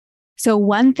So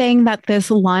one thing that this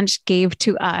launch gave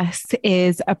to us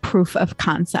is a proof of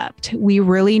concept. We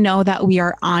really know that we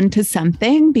are onto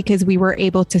something because we were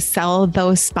able to sell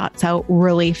those spots out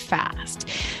really fast.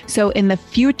 So in the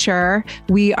future,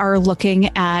 we are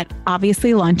looking at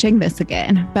obviously launching this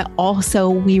again, but also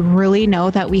we really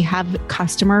know that we have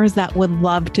customers that would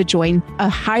love to join a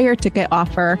higher ticket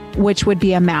offer, which would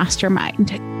be a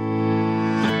mastermind.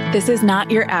 This is not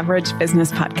your average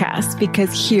business podcast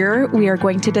because here we are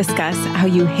going to discuss how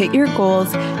you hit your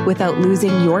goals without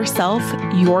losing yourself,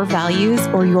 your values,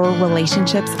 or your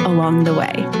relationships along the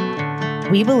way.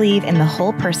 We believe in the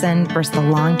whole person versus the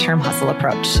long-term hustle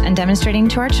approach and demonstrating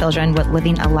to our children what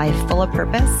living a life full of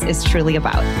purpose is truly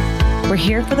about. We're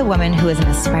here for the woman who is an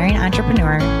aspiring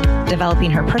entrepreneur, developing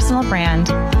her personal brand,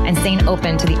 and staying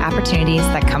open to the opportunities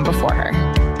that come before her.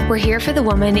 We're here for the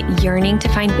woman yearning to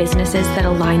find businesses that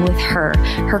align with her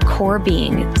core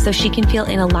being, so she can feel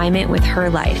in alignment with her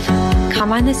life.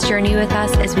 Come on this journey with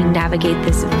us as we navigate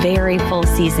this very full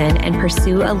season and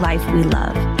pursue a life we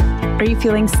love. Are you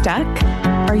feeling stuck?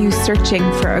 Are you searching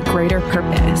for a greater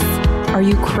purpose? Are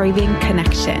you craving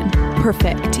connection?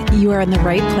 Perfect. You are in the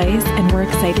right place, and we're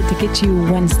excited to get you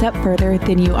one step further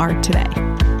than you are today.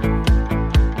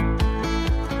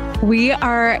 We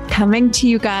are coming to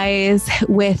you guys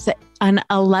with an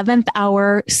 11th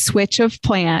hour switch of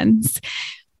plans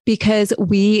because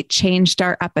we changed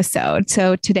our episode.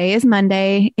 So today is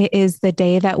Monday. It is the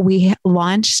day that we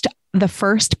launched the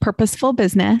first purposeful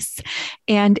business,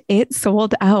 and it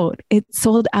sold out. It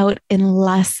sold out in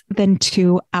less than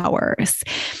 2 hours.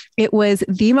 It was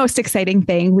the most exciting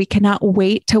thing. We cannot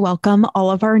wait to welcome all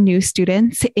of our new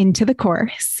students into the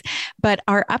course. But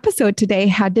our episode today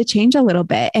had to change a little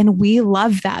bit. And we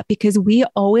love that because we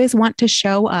always want to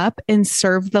show up and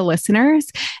serve the listeners.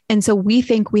 And so we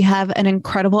think we have an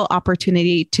incredible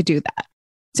opportunity to do that.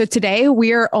 So today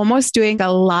we are almost doing a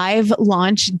live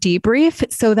launch debrief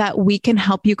so that we can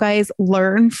help you guys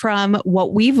learn from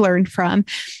what we've learned from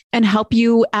and help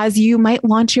you as you might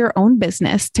launch your own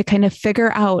business to kind of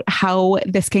figure out how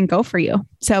this can go for you.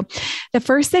 So the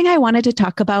first thing I wanted to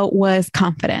talk about was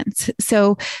confidence.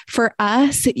 So for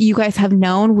us, you guys have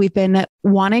known we've been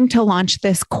wanting to launch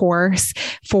this course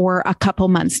for a couple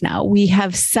months now. We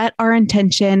have set our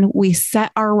intention, we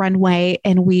set our runway,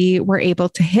 and we were able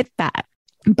to hit that.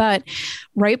 But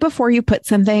right before you put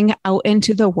something out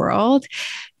into the world,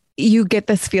 you get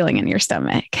this feeling in your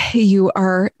stomach. You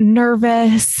are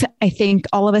nervous. I think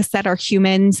all of us that are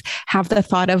humans have the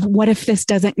thought of, what if this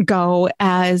doesn't go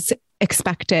as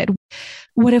expected?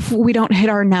 What if we don't hit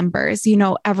our numbers?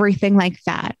 Everything like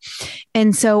that.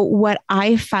 And so what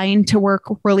I find to work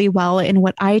really well and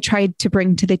what I tried to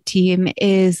bring to the team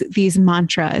is these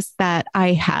mantras that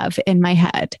I have in my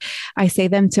head. I say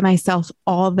them to myself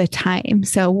all the time.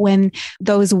 So when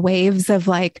those waves of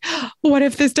like, what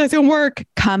if this doesn't work,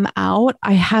 come out,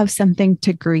 I have something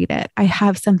to greet it. I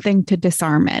have something to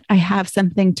disarm it. I have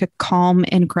something to calm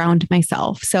and ground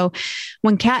myself. So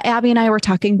when Kat, Abby, and I were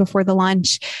talking before the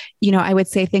launch, I would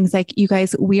say things like, you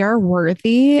guys, we are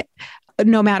worthy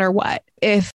no matter what.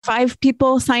 If 5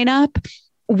 people sign up,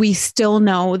 we still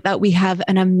know that we have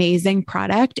an amazing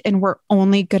product and we're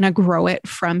only going to grow it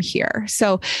from here.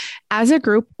 So as a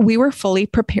group, we were fully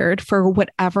prepared for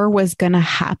whatever was going to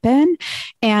happen.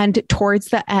 And towards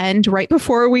the end, right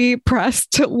before we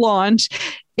pressed launch,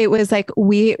 it was like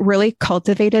we really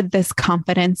cultivated this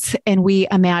confidence and we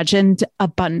imagined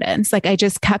abundance. Like I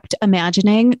just kept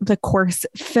imagining the course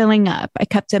filling up. I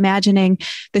kept imagining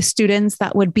the students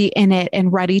that would be in it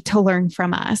and ready to learn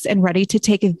from us and ready to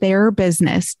take their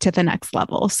business to the next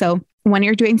level. So when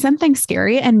you're doing something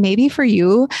scary, and maybe for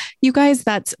you guys,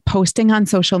 that's posting on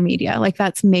social media, like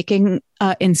that's making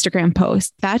an Instagram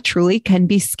post, that truly can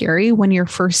be scary when you're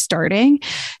first starting.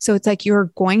 So it's like,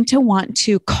 you're going to want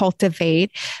to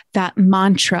cultivate that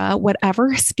mantra,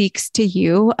 whatever speaks to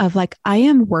you of like, I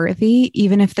am worthy,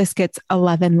 even if this gets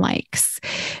 11 likes.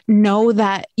 Know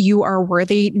that you are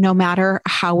worthy no matter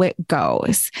how it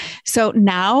goes. So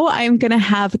now I'm going to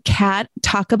have Kat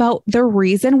talk about the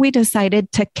reason we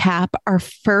decided to cap our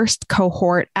first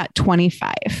cohort at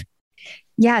 25.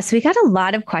 Yeah, so we got a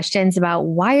lot of questions about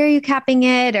why are you capping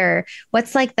it or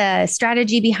what's like the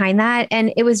strategy behind that?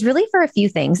 And it was really for a few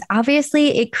things.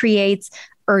 Obviously, it creates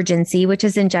urgency, which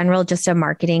is in general just a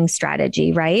marketing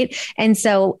strategy, right? And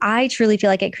so I truly feel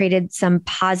like it created some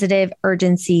positive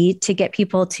urgency to get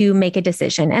people to make a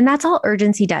decision. And that's all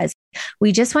urgency does.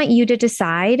 We just want you to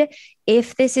decide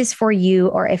if this is for you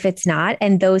or if it's not.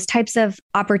 And those types of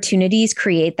opportunities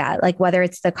create that, like whether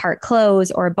it's the cart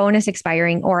close or a bonus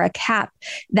expiring or a cap,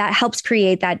 that helps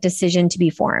create that decision to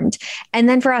be formed. And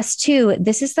then for us too,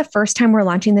 this is the first time we're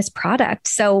launching this product.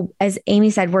 So as Amy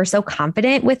said, we're so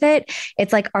confident with it.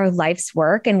 It's like our life's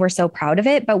work and we're so proud of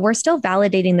it, but we're still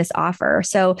validating this offer.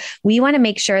 So we want to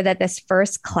make sure that this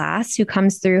first class who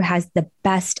comes through has the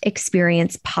best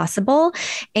experience possible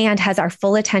and has our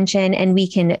full attention, and we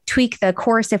can tweak the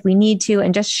course if we need to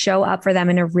and just show up for them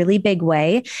in a really big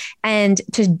way. And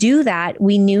to do that,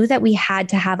 we knew that we had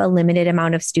to have a limited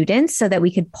amount of students so that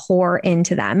we could pour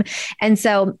into them. And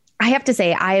so I have to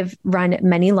say, I've run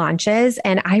many launches,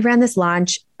 and I ran this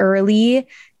launch early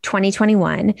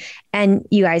 2021. And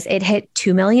you guys, it hit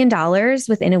 $2 million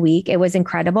within a week. It was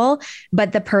incredible.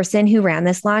 But the person who ran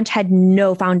this launch had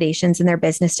no foundations in their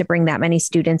business to bring that many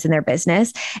students in their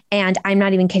business. And I'm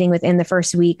not even kidding. Within the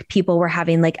first week, people were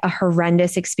having like a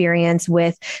horrendous experience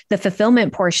with the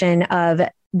fulfillment portion of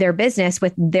their business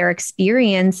with their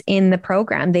experience in the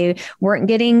program. They weren't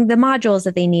getting the modules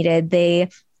that they needed. They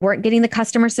weren't getting the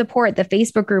customer support. The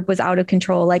Facebook group was out of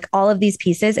control, like all of these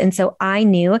pieces. And so I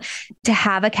knew to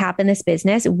have a cap in this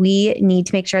business, we need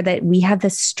to make sure that we have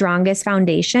the strongest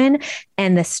foundation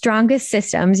and the strongest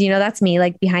systems. You know, that's me,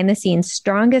 like behind the scenes,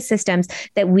 strongest systems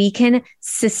that we can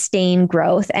sustain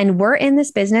growth. And we're in this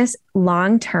business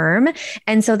long term.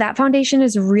 And so that foundation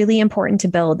is really important to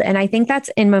build. And I think that's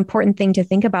an important thing to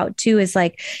think about too, is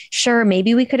like, sure,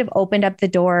 maybe we could have opened up the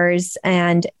doors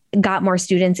and got more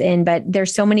students in, but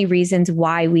there's so many reasons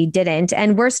why we didn't.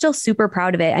 And we're still super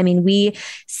proud of it. I mean, we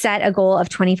set a goal of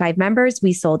 25 members.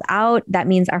 We sold out. That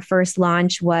means our first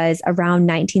launch was around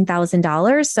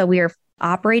 $19,000. So we are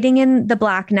operating in the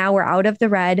black now. We're out of the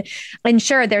red. And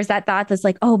sure, there's that thought that's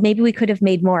like, oh, maybe we could have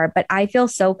made more. But I feel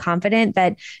so confident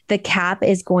that the cap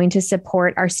is going to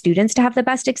support our students to have the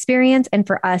best experience and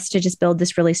for us to just build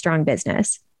this really strong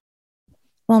business.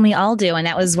 Well, we all do. And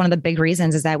that was one of the big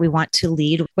reasons, is that we want to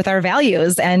lead with our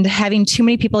values, and having too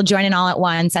many people join in all at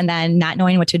once and then not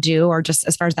knowing what to do, or just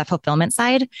as far as that fulfillment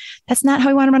side, that's not how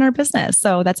we want to run our business.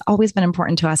 So that's always been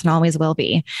important to us and always will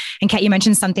be. And Kat, you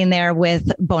mentioned something there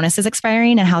with bonuses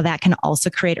expiring and how that can also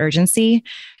create urgency.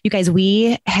 You guys,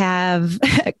 we have,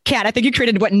 Kat, I think you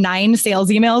created 9 sales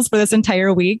emails for this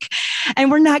entire week, and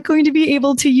we're not going to be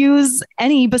able to use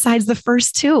any besides the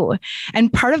first 2.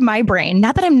 And part of my brain,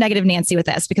 not that I'm negative Nancy with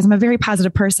this, because I'm a very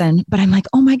positive person, but I'm like,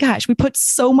 oh my gosh, we put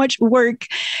so much work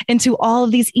into all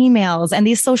of these emails and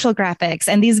these social graphics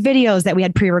and these videos that we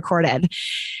had pre-recorded.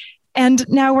 And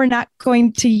now we're not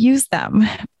going to use them.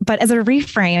 But as a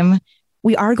reframe,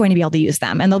 we are going to be able to use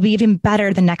them, and they'll be even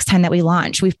better the next time that we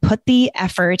launch. We've put the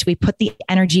effort, we put the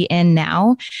energy in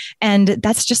now, and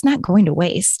that's just not going to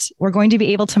waste. We're going to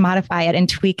be able to modify it and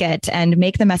tweak it and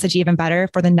make the message even better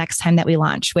for the next time that we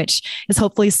launch, which is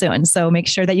hopefully soon. So make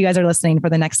sure that you guys are listening for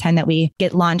the next time that we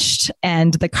get launched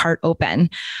and the cart open.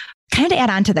 Kind of to add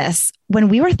on to this, when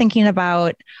we were thinking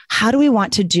about how do we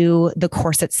want to do the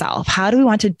course itself, how do we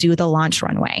want to do the launch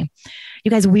runway? You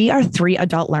guys, we are 3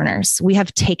 adult learners. We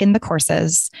have taken the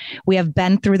courses. We have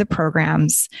been through the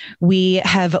programs. We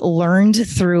have learned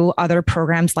through other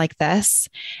programs like this.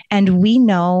 And we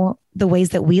know the ways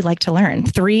that we like to learn.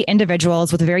 3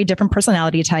 individuals with very different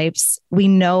personality types. We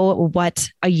know what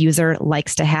a user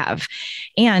likes to have.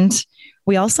 And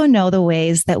we also know the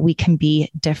ways that we can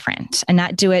be different and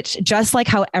not do it just like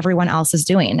how everyone else is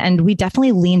doing. And we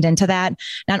definitely leaned into that,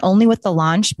 not only with the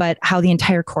launch, but how the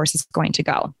entire course is going to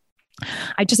go.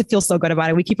 I just feel so good about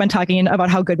it. We keep on talking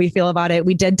about how good we feel about it.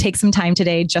 We did take some time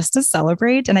today just to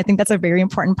celebrate. And I think that's a very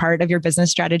important part of your business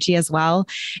strategy as well,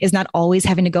 is not always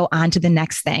having to go on to the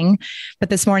next thing. But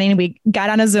this morning we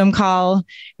got on a Zoom call,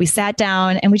 we sat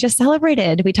down and we just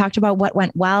celebrated. We talked about what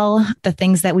went well, the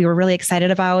things that we were really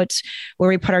excited about, where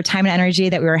we put our time and energy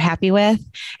that we were happy with.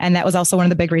 And that was also one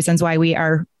of the big reasons why we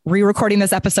are re-recording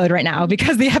this episode right now,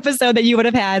 because the episode that you would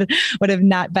have had would have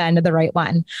not been the right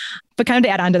one. But kind of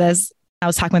to add on to this, I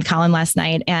was talking with Colin last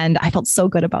night and I felt so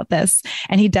good about this.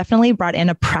 And he definitely brought in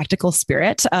a practical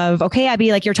spirit of, okay,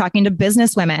 Abby, like you're talking to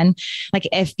business women. Like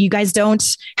if you guys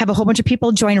don't have a whole bunch of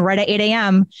people join right at 8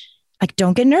 a.m., like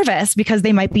don't get nervous because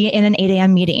they might be in an 8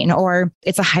 a.m. meeting, or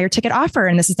it's a higher ticket offer.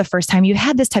 And this is the first time you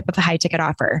had this type of a high ticket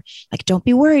offer. Like, don't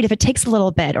be worried if it takes a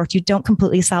little bit or if you don't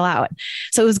completely sell out.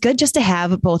 So it was good just to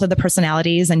have both of the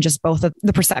personalities and just both of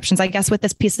the perceptions, I guess, with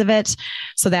this piece of it,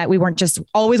 so that we weren't just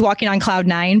always walking on cloud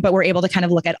 9, but we're able to kind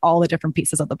of look at all the different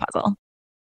pieces of the puzzle.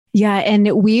 Yeah. And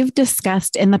we've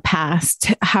discussed in the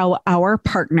past how our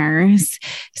partners,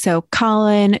 so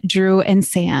Colin, Drew, and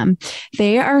Sam,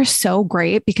 they are so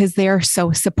great because they are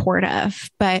so supportive.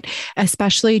 But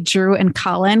especially Drew and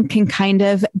Colin can kind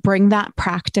of bring that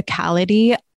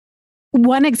practicality.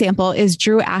 One example is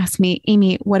Drew asked me,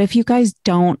 Amy, what if you guys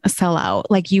don't sell out?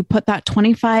 Like you put that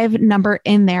 25 number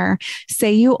in there,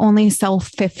 say you only sell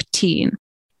 15.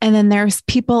 And then there's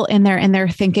people in there and they're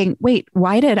thinking, wait,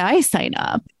 why did I sign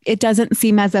up? It doesn't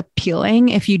seem as appealing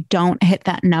if you don't hit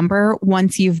that number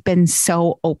once you've been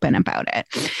so open about it.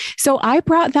 So I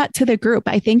brought that to the group.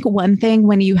 I think one thing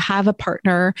when you have a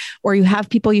partner or you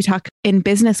have people you talk in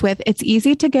business with, it's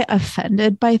easy to get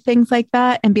offended by things like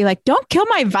that and be like, don't kill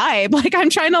my vibe. Like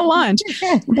I'm trying to launch.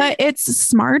 But it's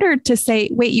smarter to say,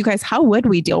 wait, you guys, how would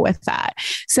we deal with that?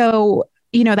 So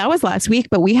that was last week,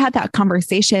 but we had that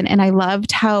conversation and I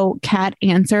loved how Kat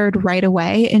answered right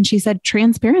away. And she said,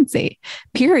 transparency,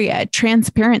 period.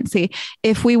 Transparency.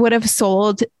 If we would have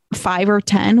sold 5 or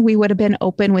 10, we would have been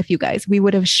open with you guys. We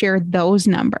would have shared those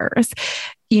numbers,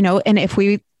 and if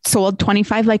we sold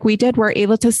 25 like we did, we're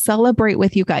able to celebrate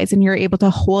with you guys and you're able to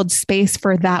hold space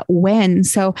for that win.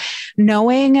 So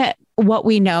knowing what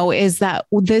we know is that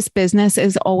this business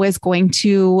is always going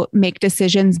to make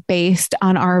decisions based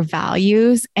on our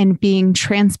values and being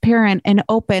transparent and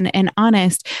open and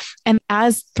honest. And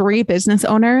as 3 business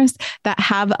owners that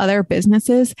have other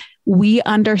businesses, we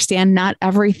understand not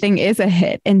everything is a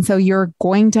hit. And so you're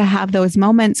going to have those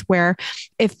moments where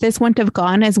if this wouldn't have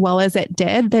gone as well as it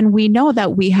did, then we know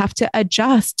that we have to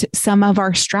adjust some of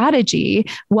our strategy.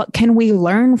 What can we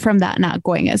learn from that not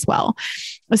going as well?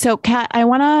 So Kat, I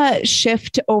want to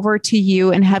shift over to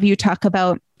you and have you talk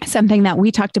about something that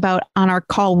we talked about on our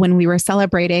call when we were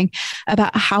celebrating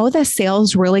about how the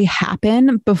sales really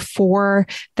happen before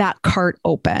that cart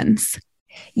opens.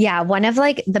 Yeah. One of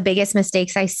the biggest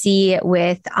mistakes I see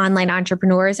with online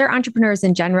entrepreneurs or entrepreneurs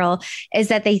in general is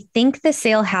that they think the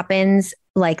sale happens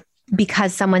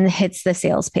because someone hits the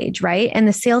sales page, right? And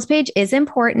the sales page is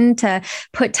important to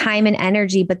put time and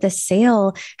energy, but the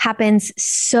sale happens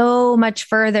so much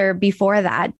further before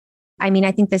that. I mean,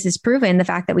 I think this is proven. The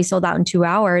fact that we sold out in 2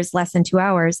 hours, less than 2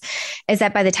 hours, is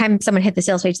that by the time someone hit the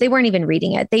sales page, they weren't even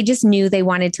reading it. They just knew they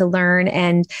wanted to learn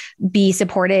and be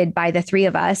supported by the 3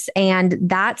 of us. And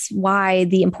that's why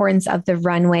the importance of the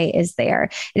runway is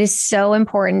there. It is so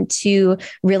important to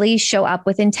really show up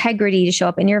with integrity, to show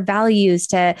up in your values,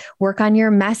 to work on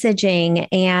your messaging.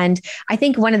 And I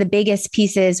think one of the biggest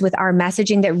pieces with our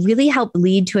messaging that really helped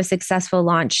lead to a successful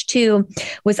launch too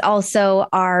was also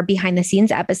our behind the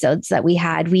scenes episodes that we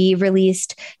had. We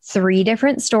released 3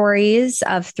 different stories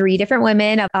of 3 different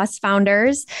women, of us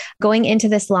founders going into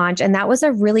this launch. And that was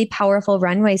a really powerful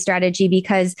runway strategy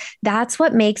because that's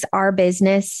what makes our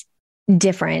business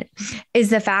different,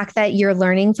 is the fact that you're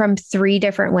learning from 3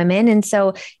 different women. And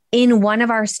so in one of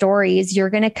our stories, you're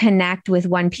going to connect with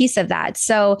one piece of that.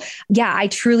 So yeah, I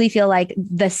truly feel like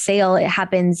the sale, it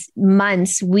happens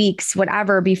months, weeks,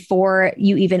 whatever, before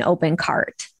you even open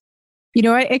cart.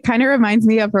 It kind of reminds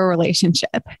me of a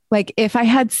relationship. Like if I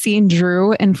had seen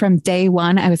Drew and from day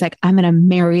one, I was like, I'm going to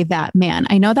marry that man.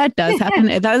 I know that does happen.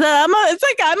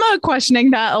 I'm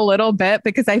questioning that a little bit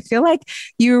because I feel like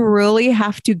you really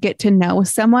have to get to know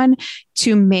someone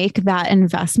to make that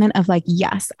investment of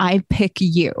yes, I pick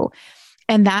you.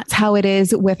 And that's how it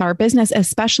is with our business.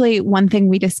 Especially one thing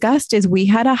we discussed is we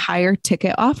had a higher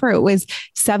ticket offer. It was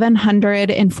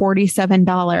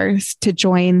 $747 to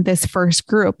join this first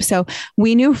group. So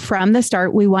we knew from the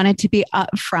start we wanted to be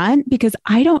upfront because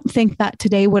I don't think that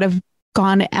today would have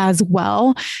gone as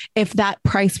well if that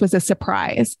price was a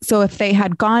surprise. So if they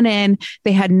had gone in,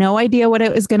 they had no idea what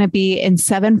it was going to be, and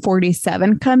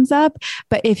 $747 comes up.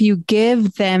 But if you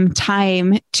give them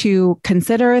time to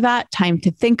consider that, time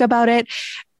to think about it,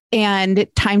 and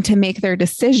time to make their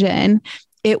decision,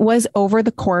 it was over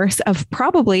the course of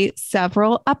probably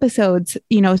several episodes,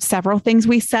 several things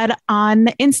we said on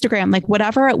Instagram,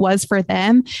 whatever it was for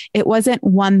them, it wasn't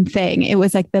one thing. It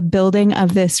was the building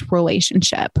of this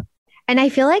relationship. And I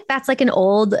feel like that's an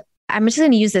old, I'm just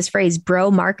going to use this phrase,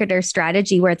 bro marketer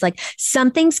strategy, where it's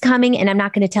something's coming and I'm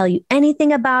not going to tell you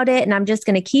anything about it. And I'm just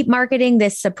going to keep marketing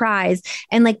this surprise.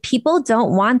 And people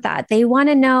don't want that. They want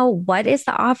to know, what is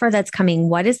the offer that's coming?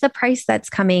 What is the price that's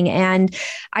coming? And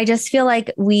I just feel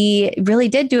like we really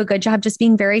did do a good job just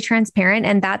being very transparent.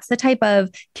 And that's the type of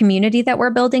community that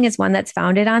we're building, is one that's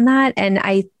founded on that. And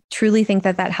I truly think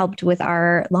that that helped with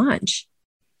our launch.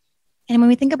 And when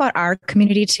we think about our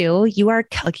community too, you are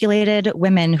calculated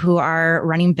women who are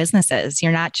running businesses.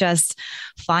 You're not just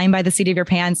flying by the seat of your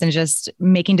pants and just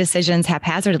making decisions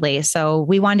haphazardly. So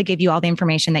we wanted to give you all the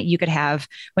information that you could have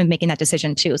when making that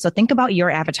decision too. So think about your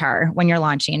avatar when you're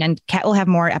launching, and Kat will have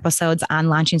more episodes on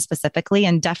launching specifically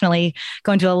and definitely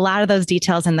go into a lot of those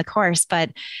details in the course, but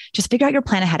just figure out your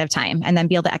plan ahead of time and then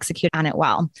be able to execute on it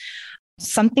well.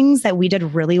 Some things that we did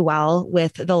really well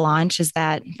with the launch is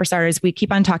that, for starters, we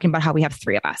keep on talking about how we have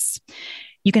 3 of us.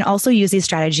 You can also use these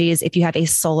strategies if you have a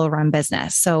solo run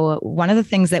business. So one of the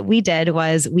things that we did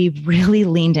was we really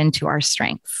leaned into our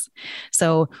strengths.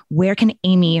 So where can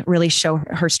Amy really show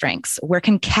her strengths? Where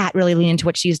can Kat really lean into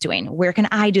what she's doing? Where can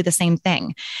I do the same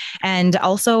thing? And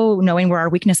also knowing where our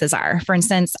weaknesses are. For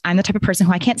instance, I'm the type of person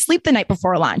who I can't sleep the night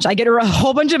before launch. I get a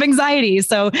whole bunch of anxiety.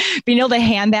 So being able to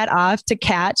hand that off to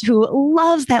Kat, who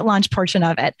loves that launch portion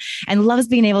of it and loves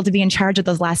being able to be in charge of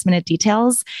those last minute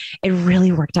details, it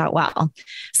really worked out well.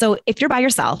 So if you're by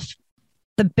yourself,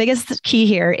 the biggest key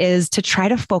here is to try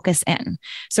to focus in.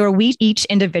 So are we each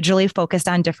individually focused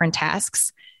on different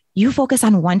tasks? You focus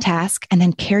on one task and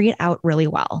then carry it out really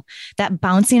well. That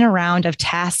bouncing around of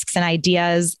tasks and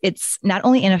ideas, it's not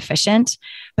only inefficient,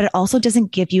 but it also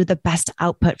doesn't give you the best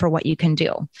output for what you can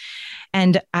do.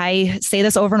 And I say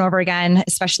this over and over again,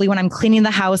 especially when I'm cleaning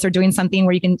the house or doing something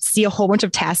where you can see a whole bunch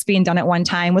of tasks being done at one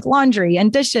time with laundry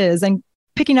and dishes and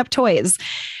picking up toys.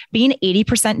 Being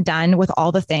 80% done with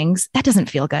all the things, that doesn't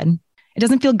feel good. It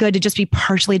doesn't feel good to just be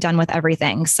partially done with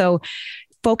everything. So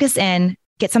focus in,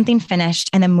 get something finished,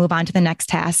 and then move on to the next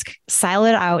task, silo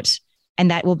it out.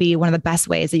 And that will be one of the best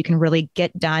ways that you can really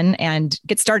get done and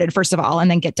get started, first of all,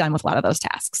 and then get done with a lot of those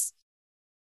tasks.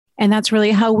 And that's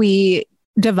really how we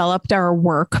developed our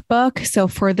workbook. So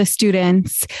for the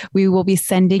students, we will be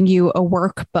sending you a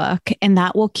workbook, and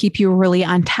that will keep you really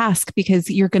on task because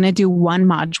you're going to do one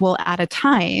module at a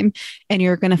time and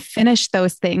you're going to finish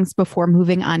those things before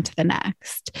moving on to the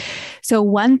next. So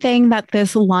one thing that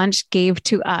this launch gave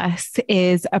to us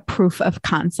is a proof of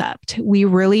concept. We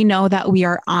really know that we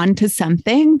are on to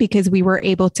something because we were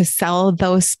able to sell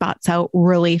those spots out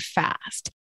really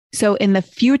fast. So in the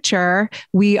future,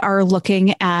 we are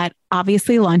looking at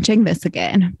obviously launching this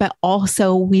again, but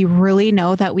also we really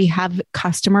know that we have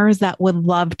customers that would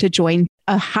love to join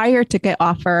a higher ticket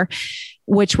offer,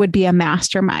 which would be a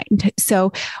mastermind.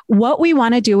 So what we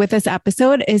want to do with this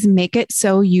episode is make it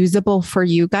so usable for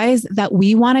you guys that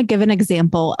we want to give an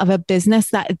example of a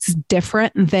business that it's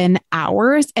different than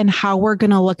ours and how we're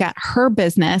going to look at her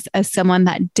business as someone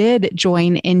that did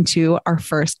join into our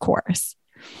first course.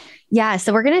 Yeah.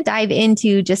 So we're going to dive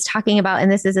into just talking about,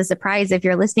 and this is a surprise if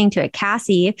you're listening to it,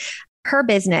 Cassie, her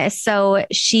business. So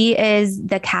she is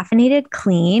the Caffeinated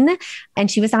Clean, and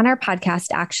she was on our podcast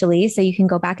actually. So you can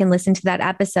go back and listen to that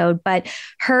episode, but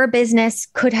her business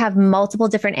could have multiple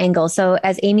different angles. So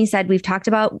as Amy said, we've talked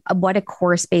about what a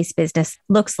course-based business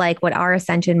looks like, what our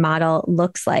Ascension model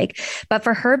looks like. But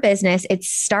for her business, it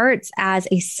starts as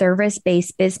a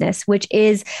service-based business, which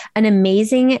is an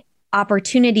amazing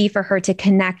opportunity for her to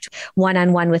connect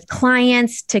one-on-one with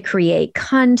clients, to create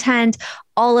content,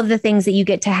 all of the things that you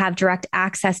get to have direct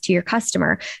access to your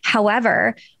customer.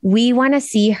 However, we want to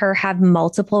see her have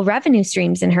multiple revenue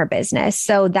streams in her business.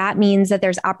 So that means that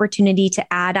there's opportunity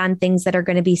to add on things that are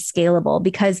going to be scalable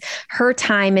because her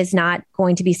time is not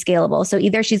going to be scalable. So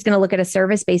either she's going to look at a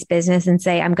service-based business and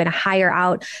say, I'm going to hire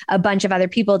out a bunch of other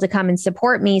people to come and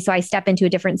support me. So I step into a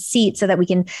different seat so that we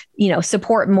can,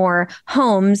 support more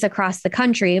homes across the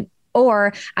country.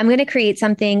 Or I'm going to create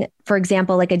something, for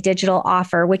example, like a digital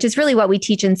offer, which is really what we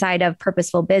teach inside of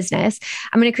Purposeful Business.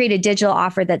 I'm going to create a digital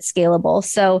offer that's scalable.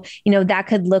 So, that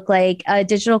could look like a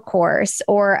digital course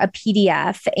or a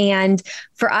PDF. And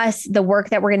for us, the work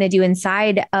that we're going to do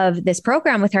inside of this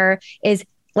program with her is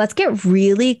let's get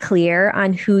really clear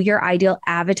on who your ideal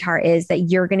avatar is that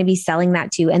you're going to be selling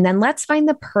that to. And then let's find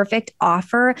the perfect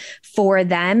offer for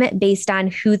them based on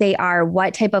who they are,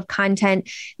 what type of content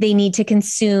they need to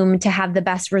consume to have the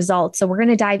best results. So we're going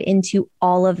to dive into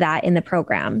all of that in the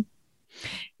program.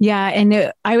 Yeah.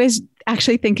 And I was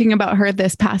actually thinking about her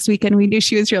this past week, and we knew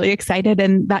she was really excited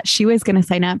and that she was going to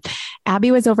sign up.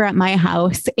 Abby was over at my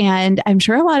house, and I'm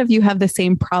sure a lot of you have the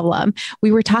same problem.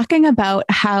 We were talking about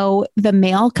how the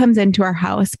mail comes into our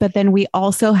house, but then we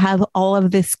also have all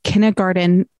of this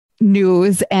kindergarten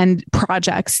news and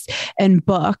projects and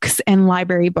books and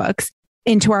library books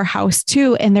into our house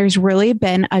too. And there's really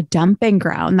been a dumping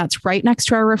ground that's right next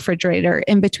to our refrigerator,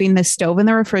 in between the stove and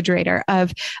the refrigerator,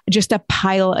 of just a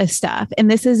pile of stuff. And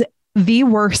this is the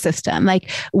worst system. Like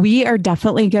we are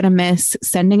definitely going to miss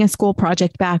sending a school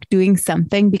project back, doing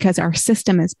something because our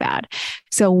system is bad.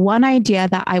 So one idea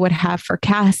that I would have for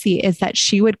Cassie is that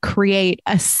she would create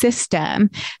a system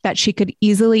that she could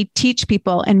easily teach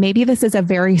people. And maybe this is a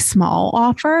very small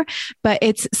offer, but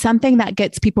it's something that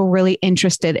gets people really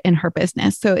interested in her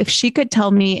business. So if she could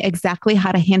tell me exactly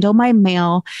how to handle my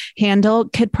mail, handle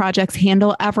kid projects,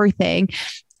 handle everything.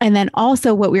 And then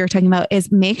also what we were talking about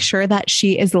is make sure that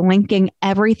she is linking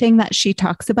everything that she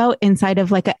talks about inside of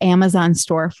like an Amazon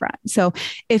storefront. So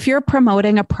if you're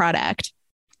promoting a product,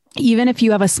 even if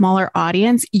you have a smaller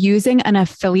audience, using an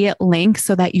affiliate link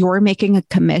so that you're making a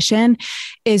commission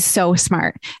is so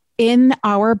smart. In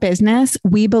our business,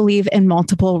 we believe in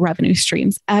multiple revenue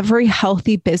streams. Every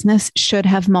healthy business should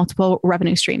have multiple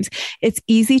revenue streams. It's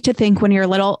easy to think when you're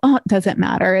little, oh, it doesn't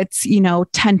matter. It's,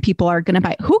 10 people are going to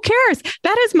buy. Who cares?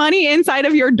 That is money inside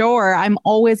of your door. I'm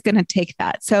always going to take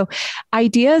that. So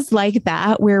ideas like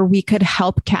that, where we could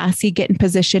help Cassie get in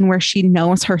position where she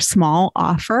knows her small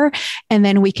offer, and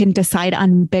then we can decide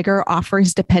on bigger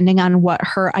offers depending on what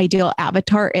her ideal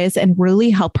avatar is and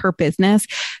really help her business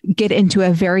get into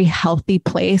a very healthy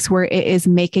place where it is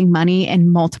making money in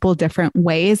multiple different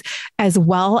ways, as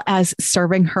well as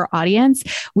serving her audience.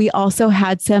 We also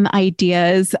had some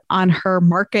ideas on her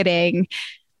marketing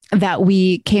that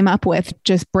we came up with,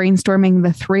 just brainstorming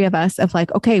the three of us of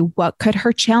like, okay, what could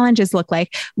her challenges look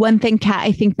like? One thing, Kat,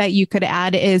 I think that you could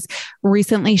add is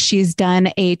recently she's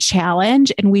done a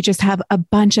challenge, and we just have a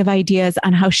bunch of ideas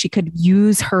on how she could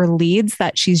use her leads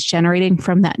that she's generating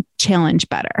from that challenge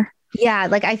better. Yeah.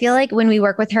 Like I feel like when we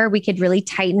work with her, we could really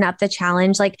tighten up the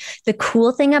challenge. Like the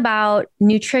cool thing about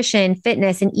nutrition,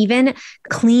 fitness, and even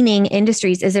cleaning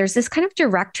industries is there's this kind of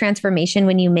direct transformation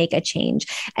when you make a change.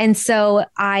 And so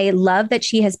I love that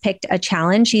she has picked a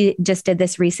challenge. She just did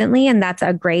this recently, and that's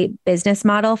a great business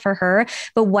model for her.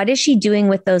 But what is she doing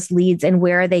with those leads and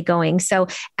where are they going? So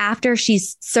after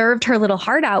she's served her little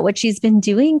heart out, what she's been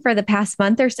doing for the past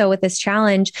month or so with this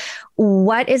challenge,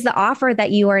 what is the offer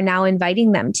that you are now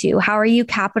inviting them to? How are you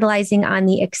capitalizing on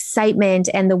the excitement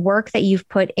and the work that you've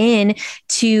put in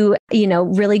to,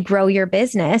 really grow your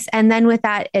business? And then with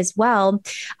that as well,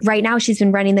 right now she's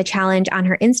been running the challenge on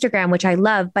her Instagram, which I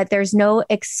love, but there's no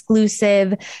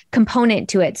exclusive component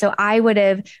to it. So I would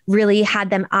have really had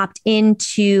them opt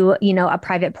into, a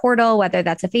private portal, whether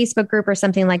that's a Facebook group or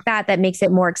something like that, that makes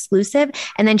it more exclusive.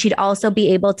 And then she'd also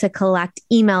be able to collect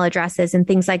email addresses and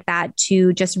things like that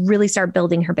to just really start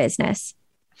building her business.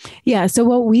 Yeah. So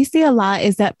what we see a lot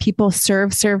is that people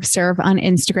serve on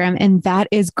Instagram, and that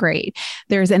is great.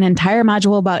 There's an entire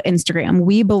module about Instagram.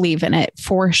 We believe in it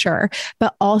for sure.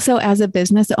 But also as a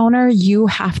business owner, you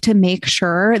have to make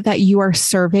sure that you are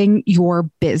serving your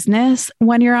business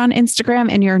when you're on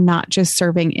Instagram, and you're not just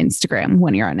serving Instagram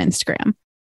when you're on Instagram.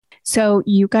 So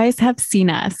you guys have seen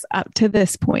us up to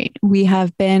this point. We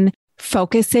have been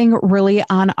focusing really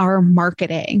on our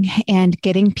marketing and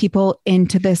getting people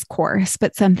into this course.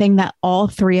 But something that all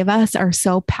three of us are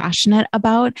so passionate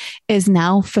about is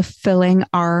now fulfilling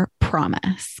our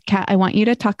promise. Kat, I want you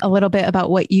to talk a little bit about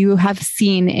what you have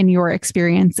seen in your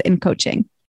experience in coaching.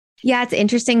 Yeah, it's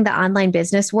interesting. The online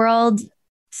business world,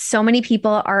 so many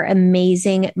people are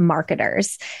amazing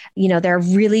marketers. They're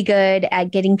really good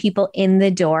at getting people in the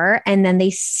door, and then they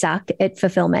suck at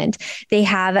fulfillment. They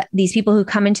have these people who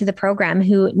come into the program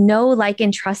who know, like,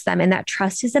 and trust them. And that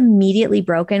trust is immediately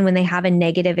broken when they have a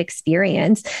negative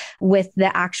experience with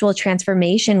the actual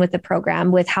transformation with the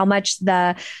program, with how much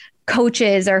the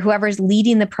coaches or whoever's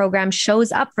leading the program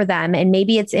shows up for them. And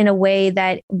maybe it's in a way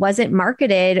that wasn't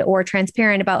marketed or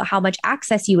transparent about how much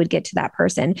access you would get to that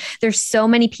person. There's so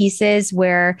many pieces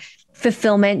where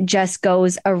fulfillment just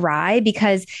goes awry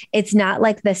because it's not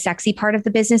like the sexy part of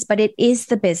the business, but it is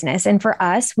the business. And for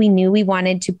us, we knew we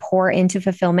wanted to pour into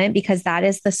fulfillment because that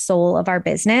is the soul of our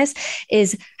business,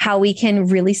 is how we can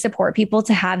really support people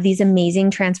to have these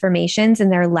amazing transformations in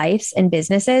their lives and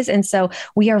businesses. And so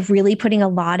we are really putting a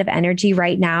lot of energy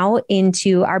right now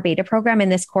into our beta program in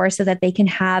this course so that they can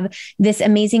have this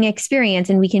amazing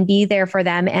experience and we can be there for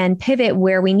them and pivot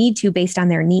where we need to based on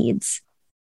their needs.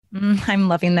 I'm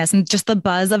loving this. And just the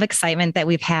buzz of excitement that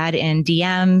we've had in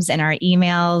DMs and our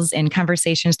emails and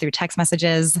conversations through text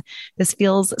messages. This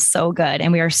feels so good.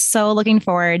 And we are so looking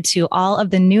forward to all of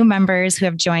the new members who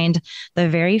have joined the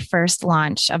very first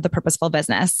launch of the Purposeful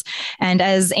Business. And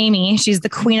as Amy, she's the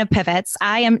queen of pivots.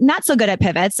 I am not so good at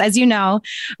pivots, as you know,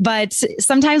 but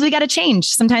sometimes we got to change.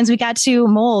 Sometimes we got to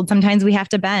mold. Sometimes we have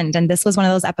to bend. And this was one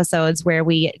of those episodes where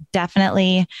we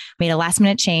definitely made a last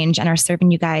minute change and are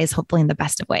serving you guys hopefully in the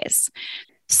best of ways.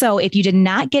 So if you did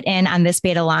not get in on this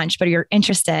beta launch, but you're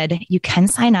interested, you can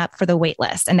sign up for the wait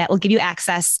list, and that will give you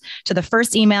access to the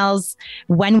first emails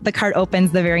when the cart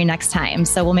opens the very next time.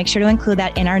 So we'll make sure to include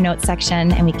that in our notes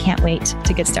section, and we can't wait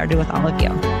to get started with all of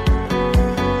you.